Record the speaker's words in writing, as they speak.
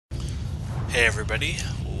Hey everybody,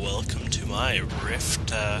 welcome to my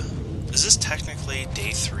Rift. Is this technically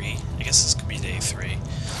day 3? I guess this could be day 3.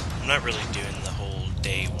 I'm not really doing the whole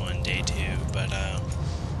day 1, day 2, but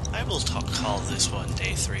I will call this one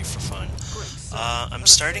day 3 for fun. I'm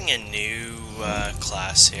starting a new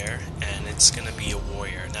class here, and it's going to be a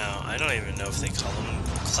warrior. Now, I don't even know if they call them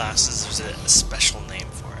classes, there's a special name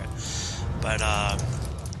for it. But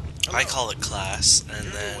I call it class,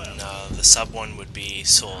 and then the sub one would be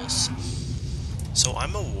souls. So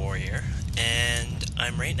I'm a warrior, and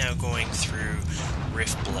I'm right now going through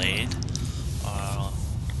Riftblade.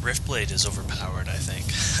 Riftblade is overpowered, I think.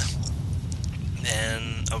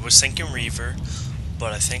 And I was thinking Reaver,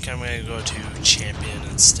 but I think I'm going to go to Champion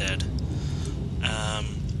instead.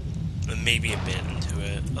 Maybe a bit into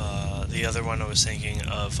it. The other one I was thinking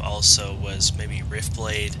of also was maybe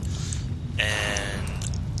Riftblade, and...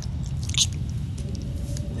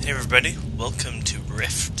 Hey everybody, welcome to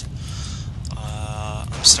Rift.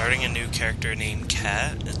 I'm starting a new character named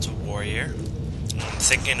Cat. It's a warrior. I'm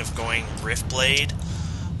thinking of going Riftblade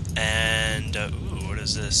and ooh, what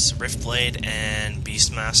is this? Riftblade and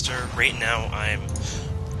Beastmaster. Right now I'm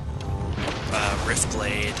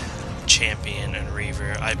Riftblade, Champion, and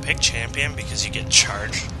Reaver. I picked Champion because you get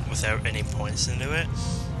charged without any points into it.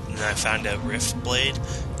 And then I found out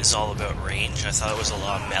Riftblade is all about range. I thought it was a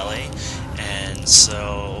lot of melee, and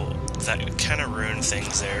so that kind of ruined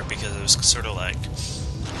things there because it was sort of like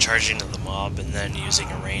charging to the mob and then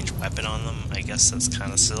using a ranged weapon on them. I guess that's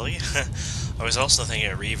kind of silly. I was also thinking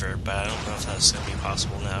of Reaver, but I don't know if that's going to be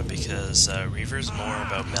possible now because Reaver is more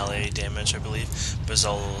about melee damage, I believe, but it's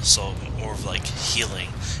also more of like healing.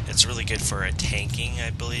 It's really good for a tanking, I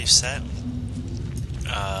believe, set.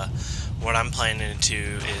 What I'm planning to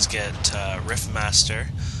is get Riftmaster,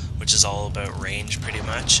 which is all about range pretty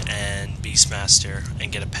much, and Beastmaster,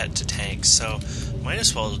 and get a pet to tank. So might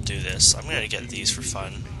as well do this. I'm gonna get these for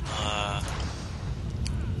fun.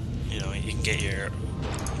 You know, you can get your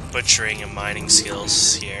butchering and mining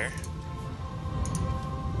skills here,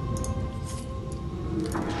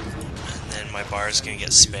 and then my bar is gonna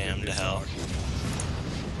get spammed to hell.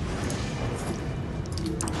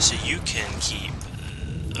 So you can keep.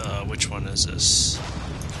 Which one is this?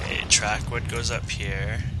 Okay, track wood goes up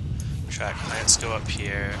here. Track plants go up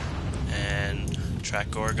here, and track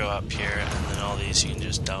gore go up here, and then all these you can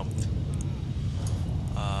just dump.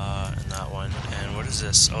 And that one. And what is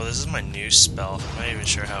this? Oh, this is my new spell. I'm not even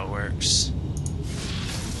sure how it works.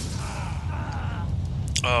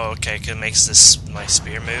 Oh, okay, cause it makes this my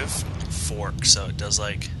spear move fork, so it does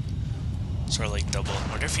like sort of like double. I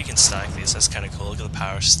wonder if you can stack these. That's kind of cool. Look at the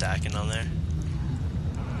power stacking on there.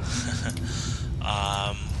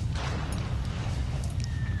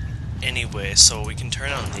 Anyway, so we can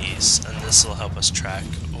turn on these, and this will help us track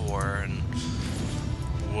ore and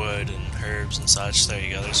wood and herbs and such. There you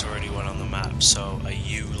go, there's already one on the map. So a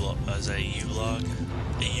U-log? A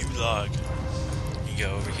U-log. You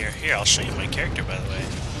go over here. Here, I'll show you my character, by the way.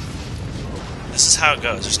 This is how it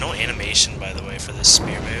goes. There's no animation, by the way, for this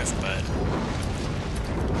spear move, but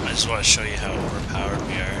I just want to show you how overpowered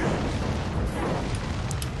we are.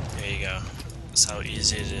 There you go. That's how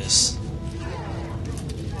easy it is.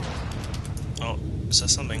 Oh, is that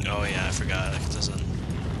something? Oh yeah, I forgot. It doesn't.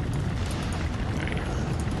 There you go.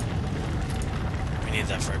 We need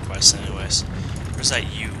that for a quest anyways. Where's that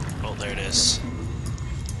U? Oh, there it is.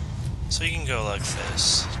 So you can go like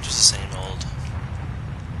this. Just the same old.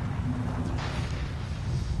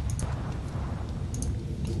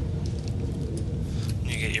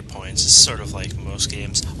 You get your points. It's sort of like most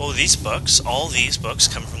games. Oh, these books, all these books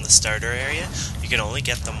come from the starter area. You can only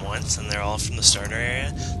get them once, and they're all from the starter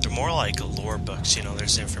area. They're more like lore books, you know,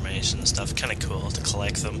 there's information and stuff. Kind of cool to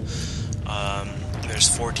collect them. There's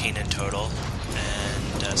 14 in total,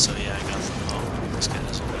 and so yeah, I got them all. This guy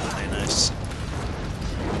doesn't really nice.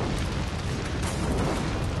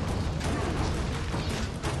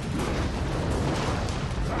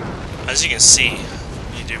 As you can see,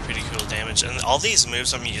 you do pretty cool damage, and all these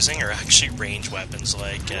moves I'm using are actually ranged weapons,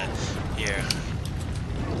 like here.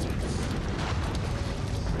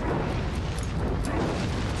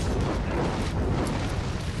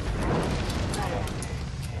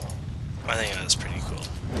 I think that's pretty cool.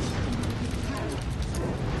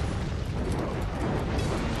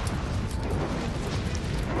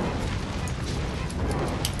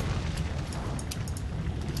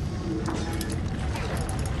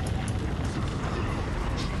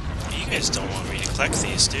 You guys don't want me to collect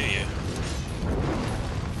these, do you?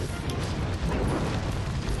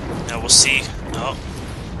 Now we'll see. Oh.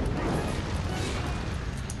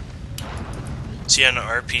 See, on an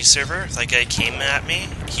RP server, that guy came at me,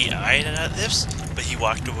 he eyed at this, but he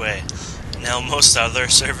walked away. Now, most other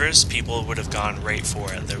servers, people would have gone right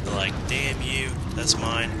for it. They'd be like, damn you, that's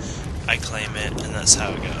mine, I claim it, and that's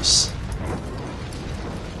how it goes.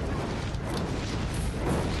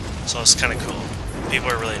 So it's kind of cool. People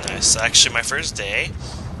are really nice. Actually, my first day,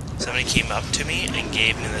 somebody came up to me and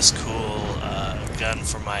gave me this cool gun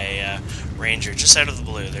for my Ranger, just out of the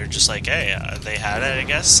blue. They're just like, hey, they had it, I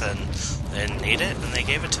guess, and they didn't need it, and they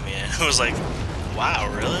gave it to me. And it was like,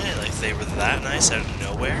 wow, really? Like, they were that nice out of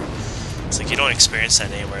nowhere? It's like, you don't experience that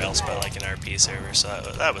anywhere else but like an RP server, so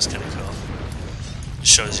that was kind of cool. It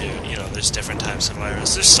shows you, you know, there's different types of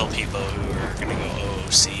environments. There's still people who are going to go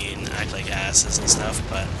OOC and act like asses and stuff,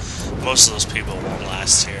 but most of those people won't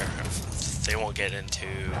last here. They won't get into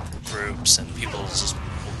groups, and people just,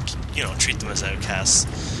 you know, treat them as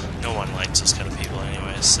outcasts. No one likes those kind of people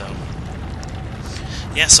anyways, so...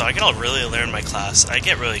 Yeah, so I gotta really learn my class. I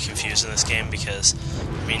get really confused in this game because,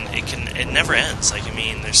 I mean, it never ends. Like, I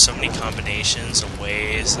mean, there's so many combinations and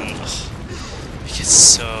ways, and ugh, it gets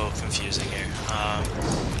so confusing here.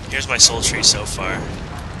 Here's my soul tree so far.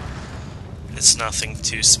 It's nothing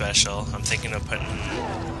too special. I'm thinking of putting,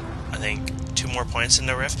 I think, 2 more points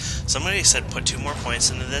into Rift. Somebody said put 2 more points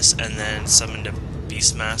into this and then some into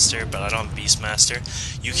Beastmaster, but I don't have Beastmaster.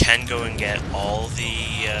 You can go and get all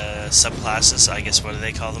the subclasses, I guess, what do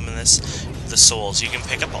they call them in this? The souls. You can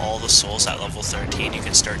pick up all the souls at level 13. You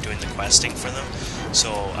can start doing the questing for them.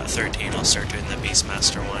 So at 13 I'll start doing the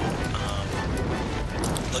Beastmaster one.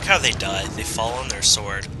 Look how they die. They fall on their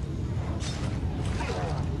sword.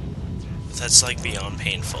 That's like beyond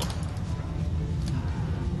painful.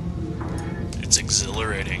 It's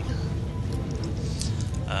exhilarating.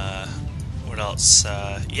 What else?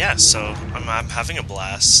 Yeah, so I'm having a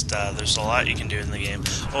blast. There's a lot you can do in the game.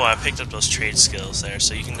 Oh, I picked up those trade skills there,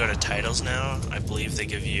 so you can go to titles now. I believe they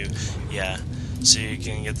give you, yeah, so you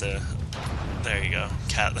can get the, there you go,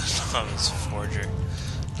 Cat the Novice Forger.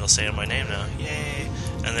 It'll say my name now, yay!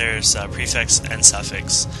 And there's prefix and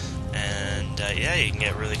suffix, and yeah, you can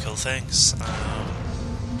get really cool things.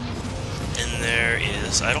 And there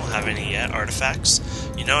is, I don't have any yet, artifacts.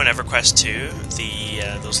 You know, in EverQuest 2,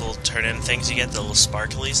 those little turn-in things you get, the little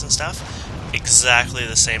sparklies and stuff, exactly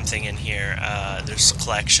the same thing in here. There's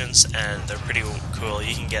collections, and they're pretty cool.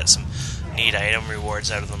 You can get some neat item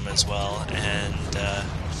rewards out of them as well, and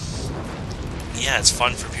yeah, it's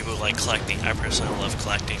fun for people who like collecting. I personally love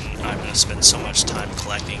collecting. I'm going to spend so much time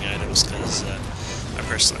collecting items because I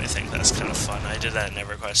personally think that's kind of fun. I did that in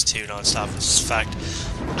EverQuest 2 non-stop. In fact,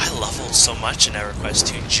 I leveled so much in EverQuest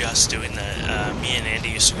 2 just doing that. Me and Andy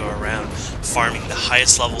used to go around farming the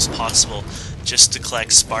highest levels possible just to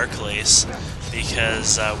collect sparklies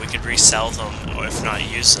because we could resell them, or if not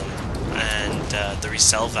use them. And the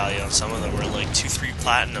resell value on some of them were like 2-3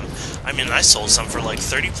 platinum. I mean, I sold some for like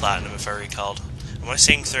 30 platinum if I recalled. Am I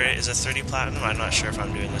saying 30? Is it 30 platinum? I'm not sure if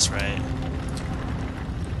I'm doing this right.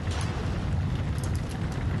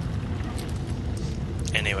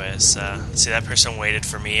 Anyways, see, that person waited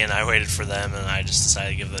for me and I waited for them, and I just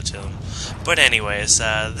decided to give that to them. But anyways,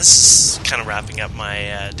 this is kind of wrapping up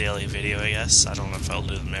my daily video, I guess. I don't know if I'll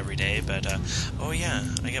do them every day, but oh yeah,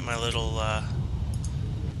 I get my little,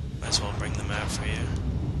 might as well bring them out for you.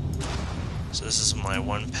 So this is my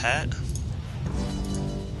one pet.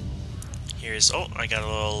 Here's, oh, I got a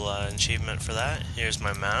little achievement for that. Here's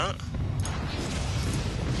my mount.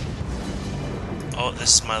 Oh,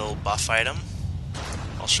 this is my little buff item.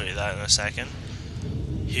 I'll show you that in a second.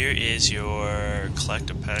 Here is your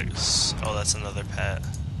collective pets. Oh, that's another pet.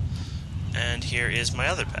 And here is my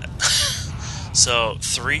other pet. So,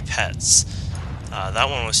 3 pets. That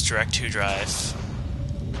one was Direct 2 Drive.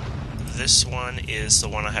 This one is the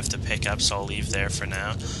one I have to pick up, so I'll leave there for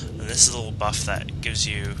now. And this is a little buff that gives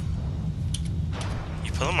you...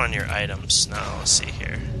 You put them on your items. Now, let's see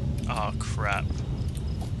here. Oh, crap.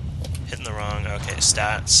 Hitting the wrong... Okay,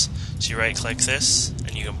 stats. So you right-click this,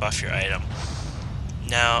 and you can buff your item.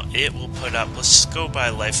 Now, it will put up... Let's just go by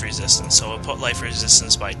life resistance. So we'll put life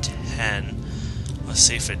resistance by 10. Let's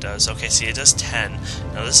see if it does. Okay, see, it does 10.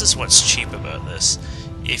 Now, this is what's cheap about this.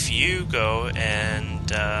 If you go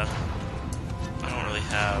and... I don't really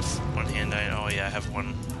have one-hand item. Oh, yeah, I have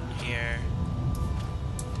one here.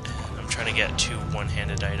 And I'm trying to get 2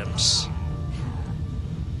 one-handed items.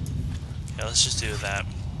 Yeah, let's just do that.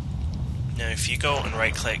 Now, if you go and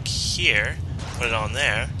right-click here, put it on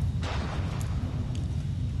there,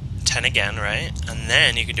 10 again, right? And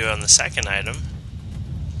then you can do it on the second item,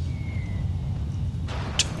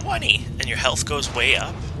 20, and your health goes way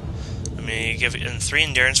up. I mean, you give it 3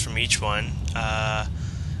 endurance from each one,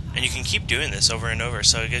 and you can keep doing this over and over.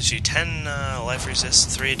 So it gives you 10 life resist,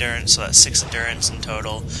 3 endurance, so that's 6 endurance in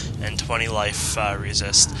total, and 20 life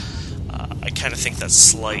resist. I kind of think that's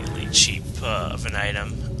slightly cheap of an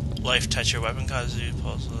item. Life touch your weapon causes you to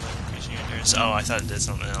pulse increasing your endurance. Oh, I thought it did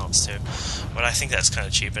something else too. But I think that's kind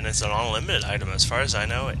of cheap, and it's an unlimited item. As far as I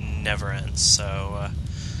know, it never ends. So,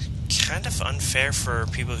 kind of unfair for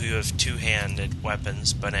people who have two-handed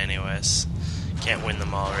weapons. But anyways, can't win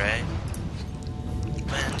them all, right?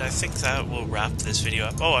 And I think that will wrap this video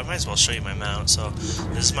up. Oh, I might as well show you my mount. So,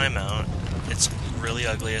 this is my mount. It's really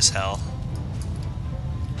ugly as hell.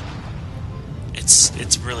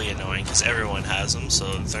 It's really annoying because everyone has them,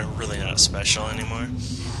 so they're really not special anymore.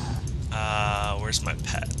 Where's my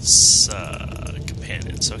pets?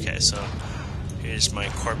 Companions. Okay, so here's my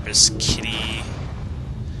Corpus Kitty.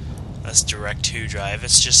 That's direct to drive.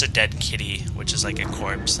 It's just a dead kitty, which is like a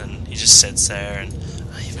corpse, and he just sits there, and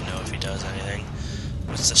I don't even know if he does anything.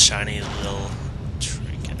 What's a shiny little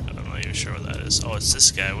trinket? I'm not even sure what that is. Oh, it's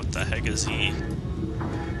this guy. What the heck is he?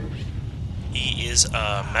 He is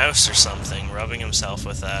a mouse or something, rubbing himself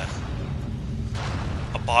with a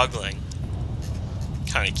bogling.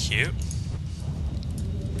 Kind of cute.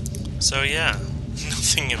 So yeah,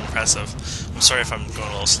 nothing impressive. I'm sorry if I'm going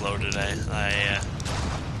a little slow today. I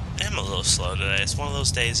am a little slow today. It's one of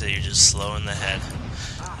those days that you're just slow in the head.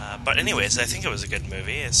 But anyways, I think it was a good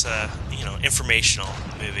movie. It's a, you know, informational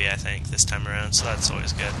movie, I think, this time around, so that's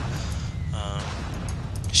always good.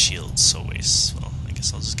 Shields, so wasteful. I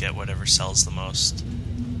guess I'll just get whatever sells the most.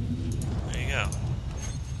 There you go.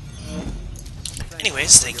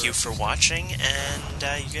 Anyways, thank you for watching, and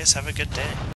you guys have a good day.